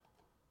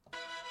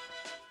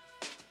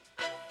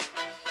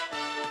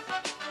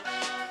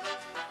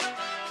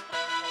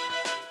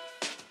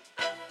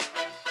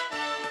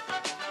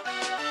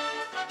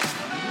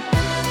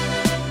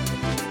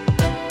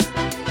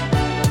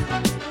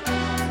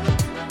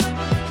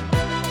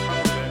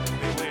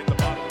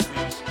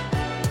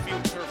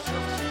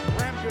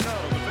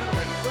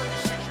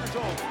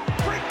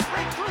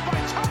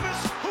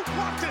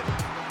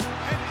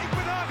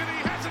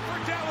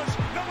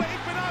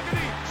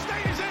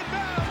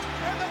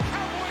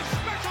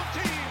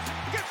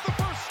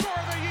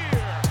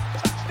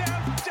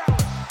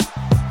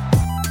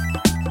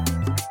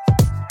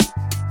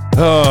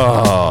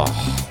Oh,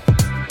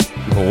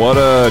 what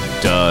a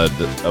dud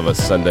of a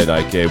Sunday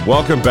night game.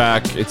 Welcome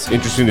back. It's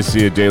interesting to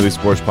see a daily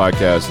sports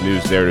podcast,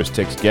 news, narratives,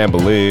 takes,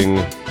 gambling.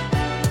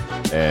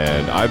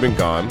 And I've been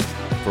gone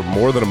for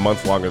more than a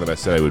month longer than I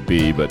said I would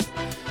be, but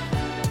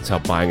that's how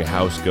buying a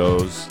house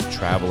goes.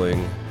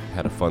 Traveling,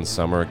 had a fun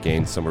summer,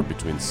 gained somewhere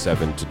between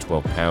 7 to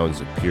 12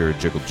 pounds of pure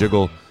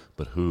jiggle.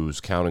 But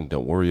who's counting?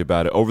 Don't worry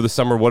about it. Over the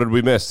summer, what did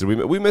we miss? Did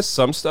we miss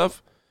some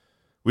stuff?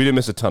 We didn't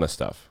miss a ton of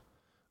stuff.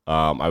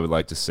 I would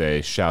like to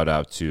say shout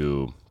out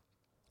to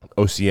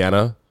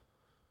Oceania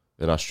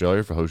in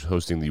Australia for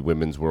hosting the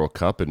Women's World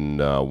Cup in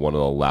one of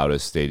the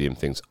loudest stadium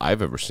things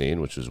I've ever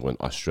seen, which was when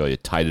Australia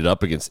tied it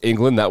up against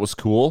England. That was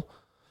cool.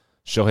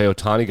 Shohei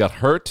Ohtani got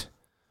hurt.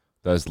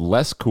 That is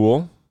less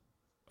cool.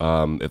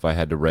 If I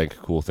had to rank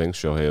cool things,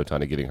 Shohei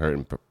Ohtani getting hurt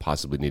and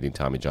possibly needing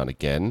Tommy John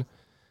again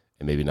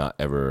and maybe not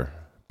ever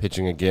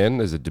pitching again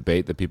is a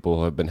debate that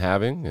people have been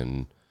having,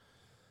 and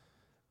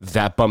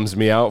that bums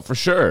me out for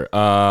sure.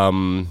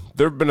 We'll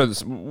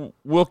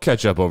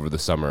catch up over the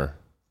summer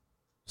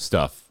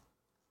stuff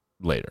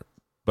later.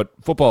 But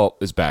football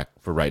is back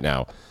for right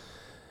now.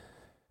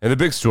 And the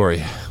big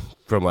story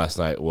from last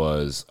night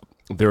was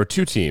there were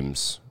two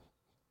teams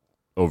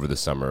over the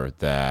summer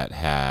that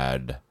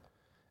had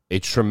a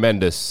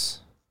tremendous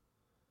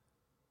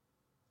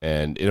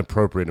and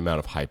inappropriate amount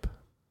of hype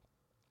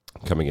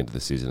coming into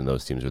the season, and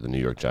those teams are the New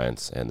York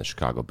Giants and the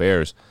Chicago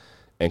Bears.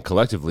 And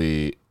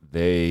collectively,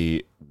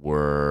 they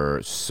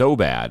were so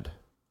bad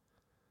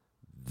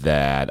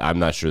that I'm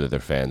not sure that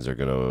their fans are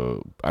going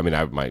to... I mean,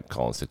 I might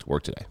call and stick to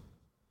work today.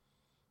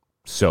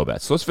 So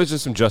bad. So let's visit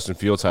some Justin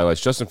Fields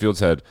highlights. Justin Fields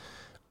had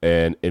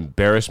an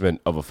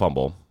embarrassment of a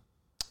fumble,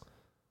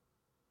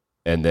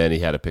 and then he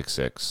had a pick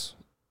six.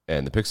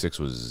 And the pick six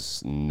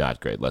was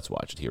not great. Let's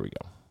watch it. Here we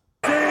go.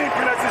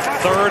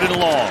 Third and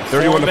long.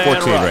 31 to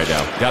 14 right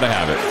now. Gotta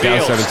have it.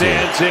 Down 17.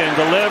 Stands in,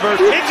 delivers,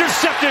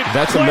 intercepted.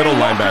 That's a middle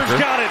linebacker.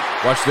 Got it.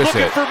 Watch this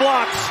Looking hit. for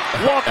blocks.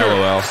 Walker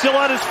LOL. still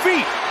on his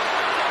feet.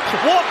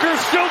 Walker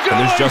still going.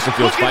 And there's Justin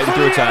Fields fighting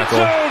through a tackle.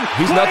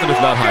 He's nothing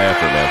if not high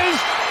effort, man.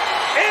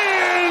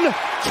 In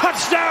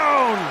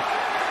touchdown.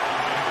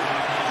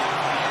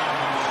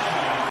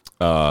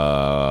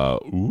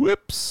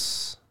 Whoops.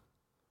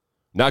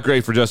 Not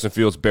great for Justin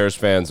Fields. Bears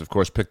fans, of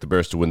course, picked the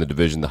Bears to win the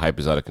division. The hype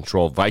is out of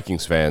control.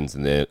 Vikings fans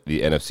in the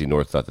NFC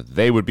North thought that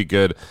they would be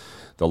good.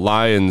 The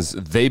Lions,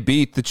 they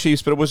beat the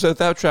Chiefs, but it was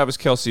without Travis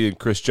Kelce and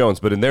Chris Jones.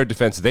 But in their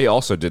defense, they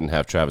also didn't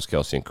have Travis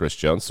Kelce and Chris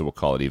Jones, so we'll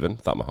call it even.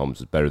 Thought Mahomes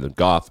was better than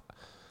Goff.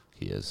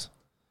 He is.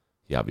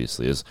 He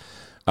obviously is.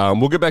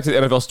 We'll get back to the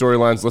NFL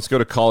storylines. Let's go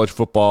to college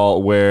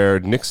football, where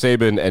Nick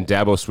Saban and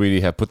Dabo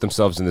Swinney have put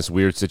themselves in this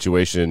weird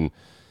situation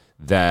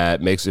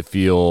that makes it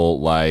feel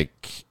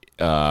like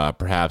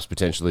perhaps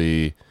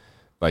potentially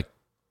like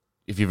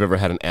if you've ever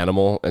had an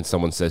animal and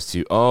someone says to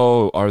you,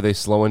 oh, are they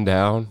slowing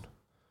down?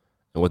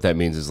 And what that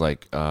means is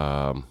like,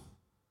 are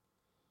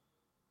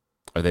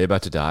they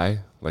about to die?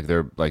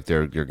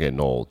 You're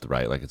getting old,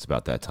 right? Like it's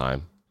about that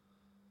time.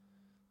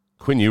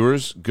 Quinn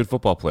Ewers, good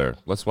football player.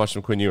 Let's watch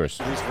some Quinn Ewers.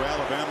 He was for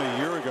Alabama a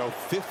year ago,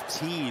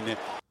 15.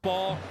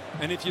 Ball,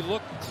 and if you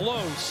look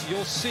close,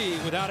 you'll see,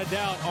 without a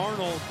doubt,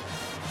 Arnold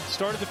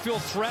started to feel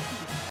threatened.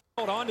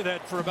 Onto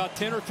that for about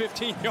 10 or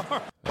 15 yards.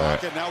 All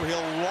right. Now he'll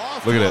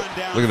loft Look at it.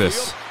 downfield. Look at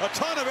this. A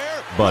ton of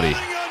air. Buddy.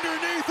 Running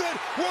underneath it.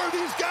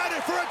 Worthy's got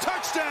it for a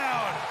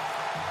touchdown.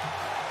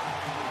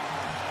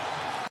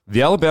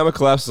 The Alabama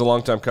collapse is a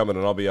long time coming,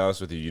 and I'll be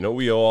honest with you. You know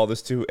we owe all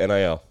this to?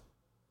 NIL.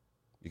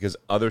 Because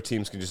other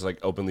teams can just like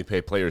openly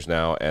pay players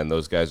now, and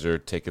those guys are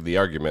taking the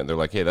argument. They're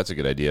like, hey, that's a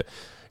good idea.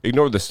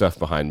 Ignore the stuff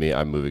behind me.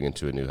 I'm moving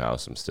into a new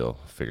house. I'm still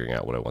figuring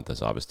out what I want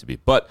this office to be.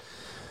 But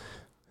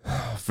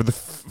for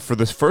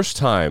the first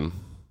time,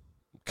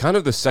 kind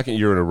of the second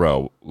year in a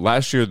row,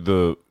 last year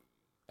the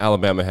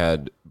Alabama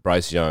had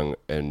Bryce Young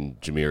and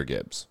Jahmyr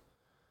Gibbs.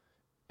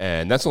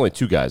 And that's only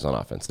two guys on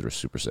offense that are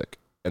super sick.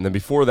 And then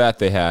before that,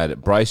 they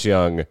had Bryce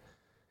Young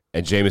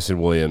and Jamison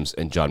Williams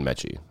and John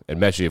Mechie. And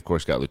Mechie, of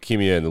course, got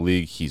leukemia in the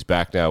league. He's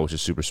back now, which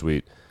is super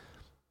sweet.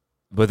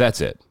 But that's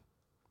it.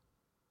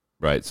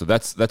 Right? So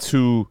that's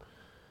who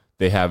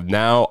they have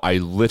now. I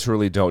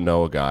literally don't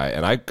know a guy.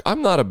 And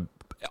I'm not a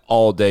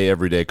all-day,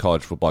 everyday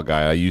college football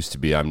guy. I used to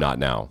be. I'm not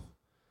now.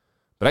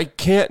 But I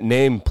can't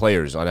name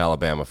players on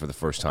Alabama for the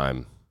first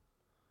time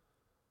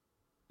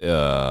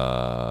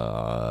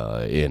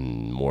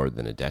in more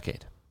than a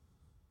decade.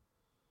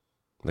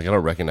 Like, I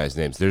don't recognize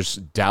names. There's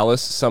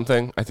Dallas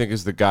something, I think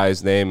is the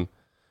guy's name,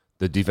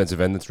 the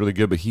defensive end that's really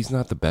good, but he's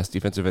not the best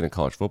defensive end in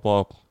college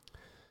football.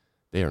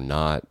 They are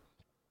not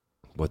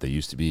what they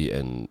used to be,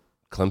 and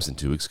Clemson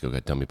 2 weeks ago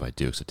got dummied by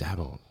Duke, so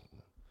Dabo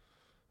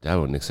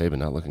and Nick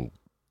Saban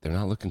they're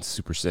not looking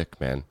super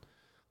sick, man.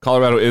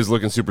 Colorado is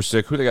looking super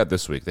sick. Who they got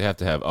this week? They have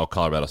to have,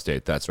 Colorado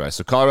State. That's right.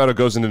 So Colorado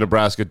goes into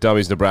Nebraska,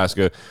 dummies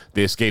Nebraska.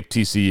 They escape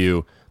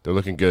TCU. They're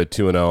looking good,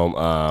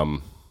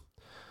 2-0.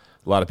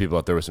 A lot of people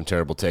out there with some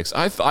terrible takes.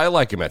 I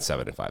like him at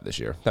 7-5 this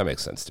year. That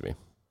makes sense to me.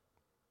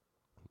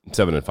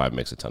 7-5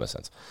 makes a ton of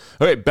sense.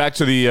 Okay, back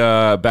to the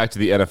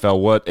NFL.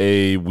 What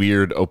a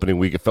weird opening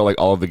week. It felt like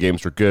all of the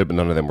games were good, but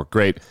none of them were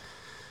great.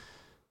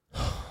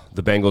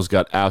 The Bengals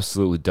got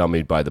absolutely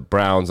dummied by the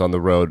Browns on the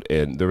road,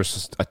 and there was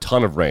just a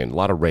ton of rain, a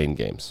lot of rain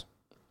games.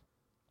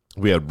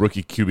 We had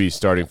rookie QB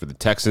starting for the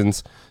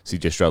Texans.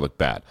 C.J. Stroud looked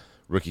bad.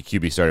 Rookie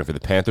QB starting for the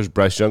Panthers.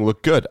 Bryce Young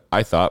looked good,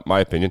 I thought, my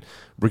opinion.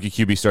 Rookie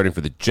QB starting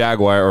for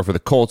the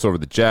Colts over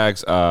the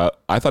Jags.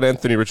 I thought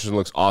Anthony Richardson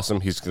looks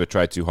awesome. He's going to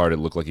try too hard. It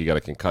looked like he got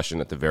a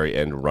concussion at the very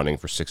end, running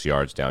for 6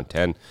 yards down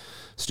 10.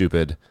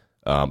 Stupid.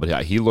 But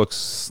yeah, he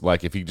looks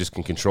like if he just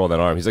can control that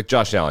arm, he's like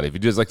Josh Allen. If he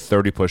does like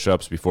 30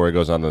 push-ups before he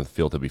goes on the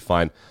field, he'll be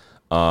fine.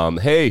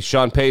 Hey,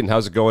 Sean Payton,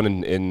 how's it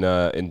going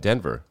in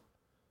Denver?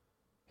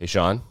 Hey,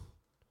 Sean.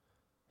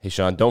 Hey,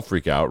 Sean, don't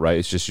freak out, right?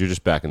 It's just you're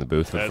just back in the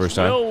booth for the first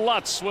time. Will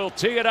Lutz will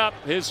tee it up.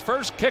 His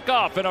first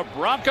kickoff in a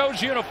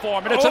Broncos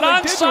uniform, and it's an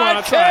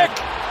onside kick,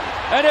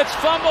 and it's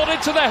fumbled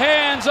into the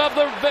hands of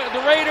the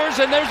Raiders,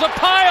 and there's a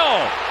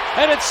pile,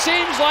 and it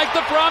seems like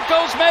the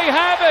Broncos may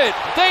have it.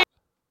 They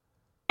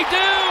do.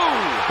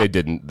 They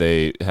didn't.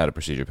 They had a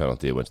procedure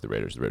penalty. It went to the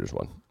Raiders. The Raiders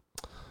won.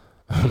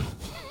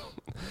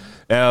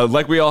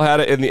 Like we all had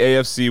it in the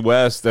AFC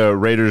West, the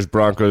Raiders,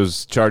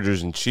 Broncos,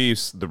 Chargers, and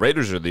Chiefs. The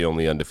Raiders are the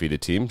only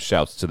undefeated team.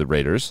 Shouts to the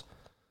Raiders.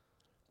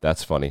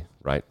 That's funny,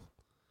 right?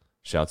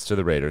 Shouts to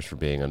the Raiders for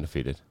being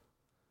undefeated.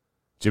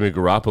 Jimmy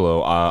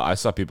Garoppolo, I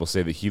saw people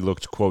say that he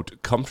looked,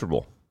 quote,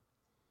 comfortable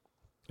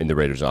in the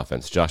Raiders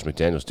offense. Josh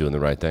McDaniels doing the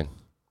right thing.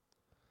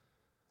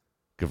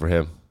 Good for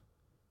him.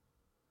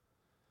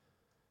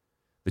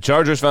 The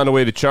Chargers found a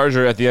way to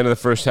charger at the end of the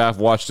first half,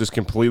 watched this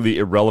completely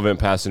irrelevant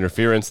pass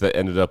interference that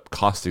ended up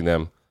costing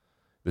them.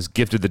 This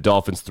gifted the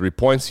Dolphins 3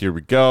 points. Here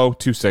we go.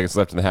 2 seconds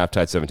left in the half,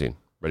 tied 17.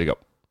 Ready to go.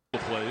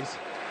 Plays.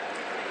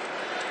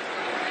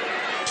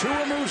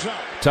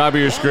 Top of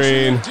your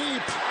screen.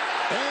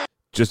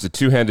 Just a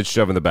two-handed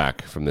shove in the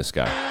back from this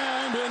guy.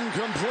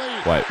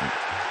 What?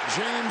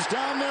 James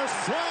down there,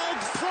 flag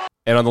throw.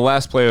 And on the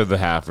last play of the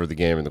half or the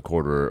game in the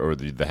quarter or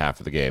the half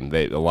of the game,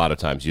 a lot of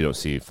times you don't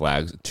see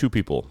flags. 2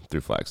 people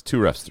threw flags. 2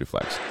 refs threw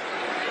flags.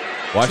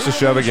 Watch the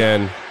shove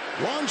again.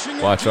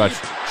 Watch.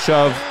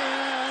 Shove.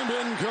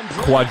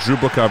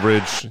 Quadruple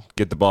coverage.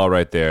 Get the ball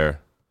right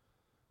there.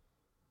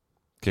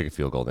 Kick a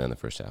field goal down the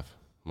first half.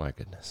 My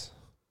goodness.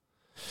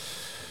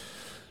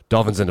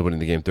 Dolphins end up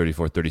winning the game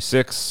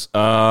 34-36.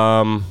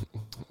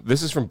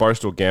 This is from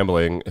Barstool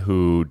Gambling,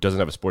 who doesn't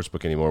have a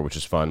sportsbook anymore, which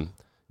is fun.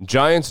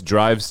 Giants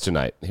drives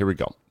tonight. Here we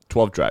go.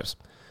 12 drives.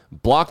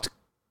 Blocked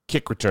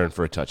kick return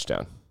for a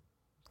touchdown.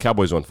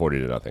 Cowboys won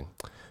 40-0.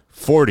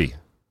 40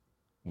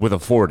 with a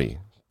 40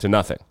 to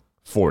nothing.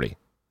 40.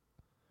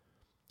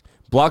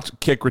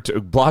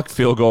 Blocked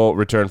field goal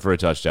return for a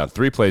touchdown.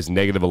 3 plays,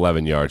 negative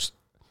 11 yards.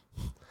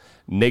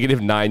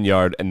 Negative 9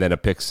 yard, and then a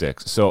pick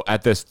 6. So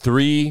at this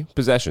 3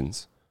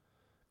 possessions,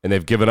 and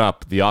they've given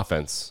up, the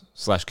offense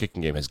 /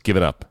 kicking game has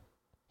given up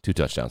 2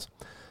 touchdowns.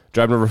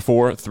 Drive number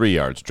 4, 3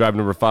 yards. Drive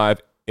number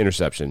 5,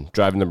 interception.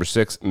 Drive number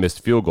 6,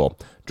 missed field goal.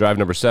 Drive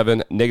number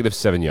 7, negative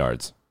 7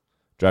 yards.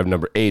 Drive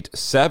number 8,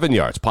 7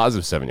 yards,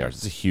 positive 7 yards.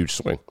 It's a huge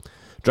swing.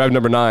 Drive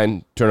number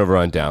 9, turnover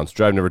on downs.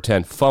 Drive number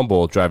 10,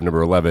 fumble. Drive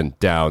number 11,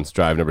 downs.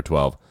 Drive number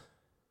 12,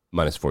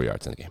 minus 4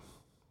 yards in the game,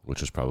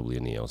 which was probably a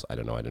Neil's. I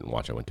don't know. I didn't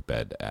watch. I went to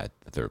bed at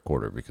the third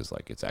quarter because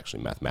it's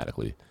actually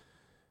mathematically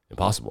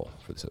impossible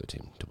for this other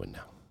team to win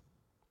now.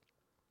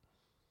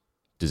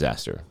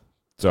 Disaster.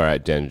 It's all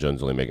right. Daniel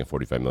Jones only making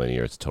 $45 million a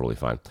year. It's totally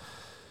fine.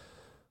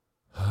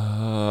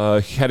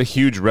 Had a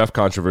huge ref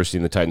controversy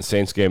in the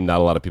Titans-Saints game. Not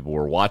a lot of people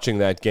were watching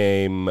that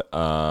game.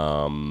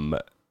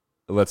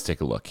 Let's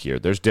take a look here.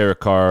 There's Derek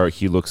Carr.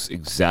 He looks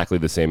exactly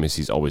the same as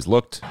he's always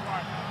looked.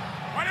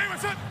 My name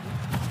is it.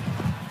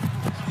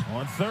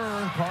 On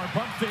third, Carr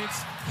pump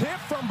fakes. Hit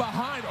from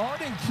behind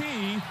Arden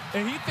Key,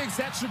 and he thinks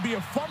that should be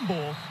a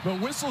fumble. The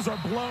whistles are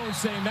blown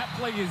saying that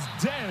play is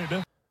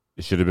dead.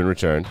 It should have been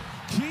returned.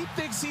 Key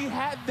thinks he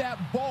had that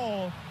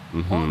ball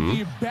on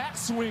the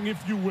backswing, if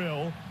you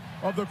will,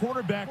 of the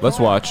quarterback. Let's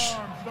watch.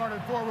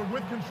 Started forward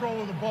with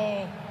control of the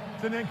ball.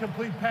 It's an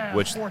incomplete pass.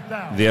 Which fourth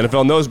down. the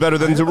NFL knows better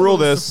than to rule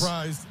this.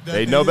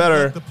 They know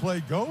better. Let the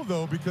play go,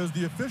 though, because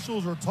the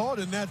officials are taught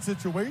in that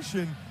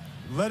situation,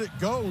 let it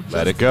go.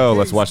 Let it go.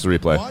 Let's watch the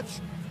replay. Watch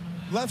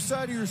left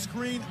side of your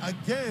screen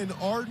again,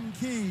 Arden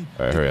Key.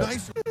 All right, hurry up.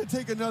 Nice to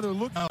take another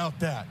look at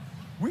that.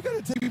 We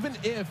got to take, even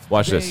if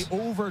watch they this.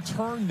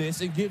 Overturn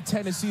this and give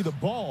Tennessee the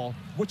ball,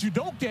 what you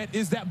don't get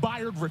is that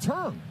Byard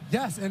return.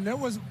 Yes, and there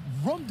was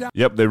room down.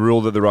 Yep, they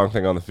ruled it the wrong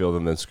thing on the field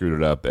and then screwed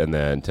it up, and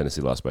then Tennessee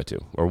lost by 2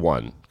 or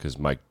 1 because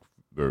Mike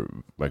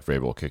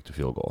Vrabel kicked a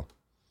field goal.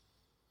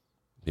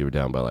 They were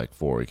down by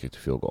 4. He kicked a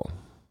field goal.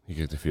 He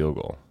kicked a field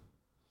goal.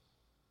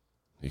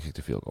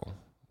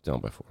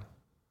 Down by 4.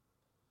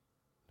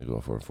 They go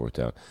for a 4th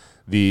down.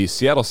 The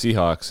Seattle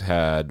Seahawks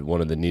had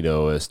one of the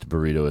neatoest,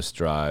 burritoest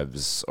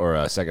drives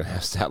or second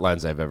half stat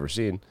lines I've ever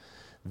seen.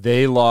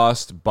 They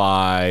lost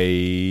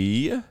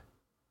by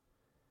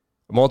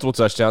multiple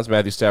touchdowns.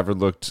 Matthew Stafford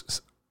looked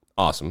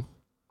awesome,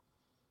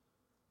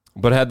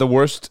 but had the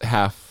worst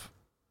half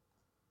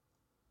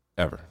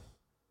ever.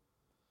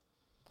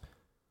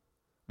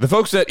 The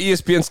folks at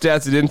ESPN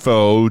Stats and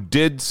Info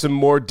did some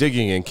more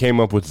digging and came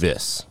up with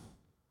this.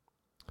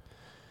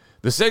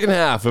 The second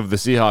half of the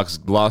Seahawks'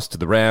 loss to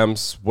the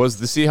Rams was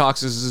the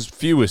Seahawks'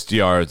 fewest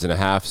yards and a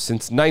half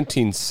since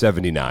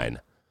 1979,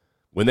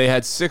 when they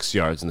had 6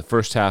 yards in the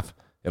first half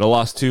in a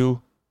loss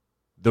to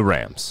the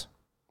Rams,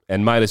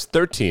 and minus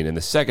 13 in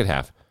the second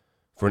half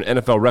for an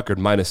NFL record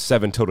minus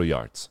 7 total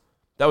yards.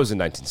 That was in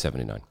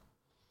 1979.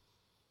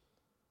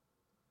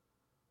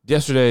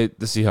 Yesterday,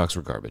 the Seahawks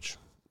were garbage.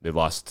 They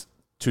lost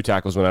 2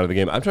 tackles, went out of the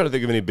game. I'm trying to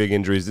think of any big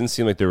injuries. Didn't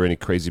seem like there were any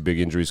crazy big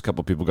injuries. A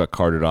couple people got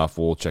carted off.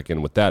 We'll check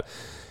in with that.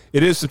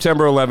 It is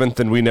September 11th,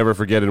 and we never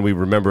forget and we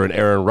remember an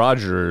Aaron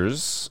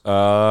Rodgers,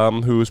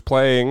 who's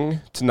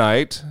playing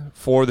tonight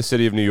for the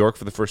city of New York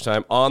for the first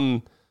time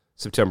on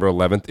September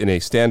 11th in a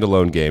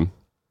standalone game,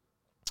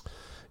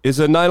 is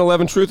a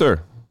 9/11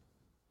 truther.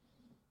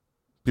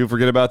 People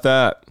forget about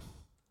that.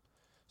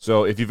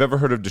 So if you've ever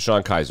heard of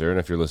Deshaun Kaiser, and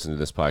if you're listening to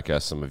this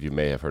podcast, some of you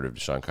may have heard of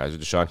Deshaun Kaiser.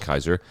 Deshaun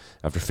Kaiser,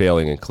 after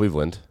failing in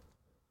Cleveland,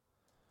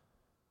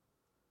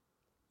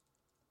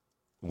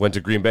 went to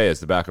Green Bay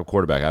as the backup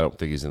quarterback. I don't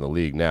think he's in the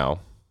league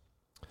now.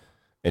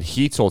 And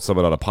he told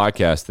someone on a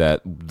podcast that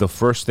the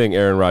first thing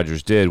Aaron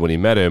Rodgers did when he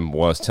met him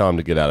was tell him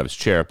to get out of his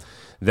chair.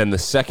 Then the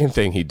second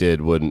thing he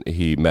did when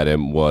he met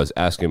him was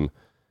ask him,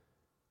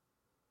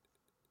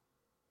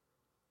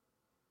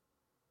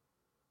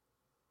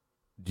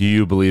 do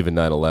you believe in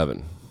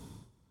 9/11?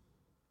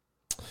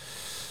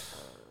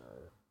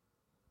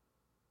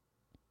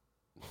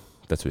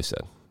 That's what he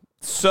said.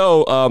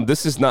 So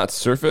this is not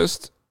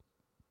surfaced.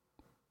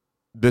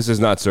 This is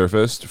not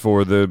surfaced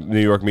for the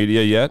New York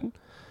media yet.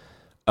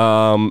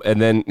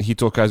 And then he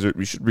told Kaiser,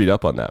 you should read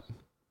up on that.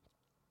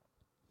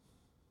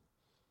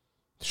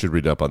 Should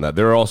read up on that.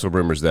 There are also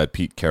rumors that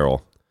Pete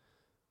Carroll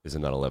is a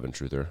 9/11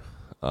 truther.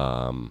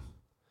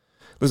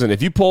 Listen,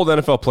 if you polled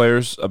NFL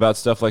players about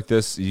stuff like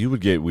this, you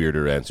would get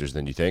weirder answers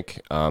than you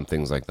think.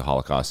 Things like the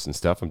Holocaust and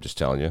stuff. I'm just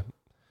telling you.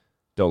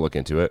 Don't look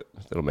into it.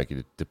 It'll make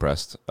you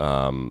depressed.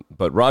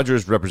 But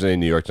Rodgers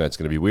representing New York tonight is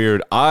going to be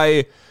weird.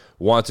 I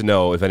want to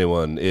know if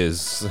anyone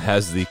has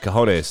the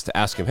cojones to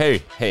ask him,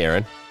 hey,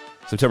 Aaron,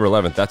 September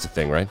 11th, that's a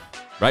thing, right?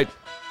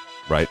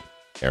 Right,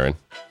 Aaron.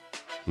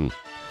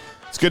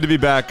 It's good to be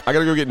back. I got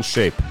to go get in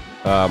shape.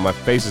 My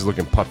face is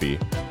looking puffy.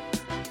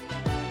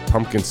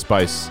 Pumpkin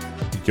spice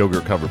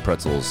yogurt-covered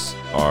pretzels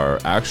are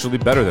actually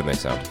better than they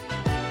sound.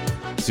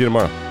 See you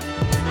tomorrow.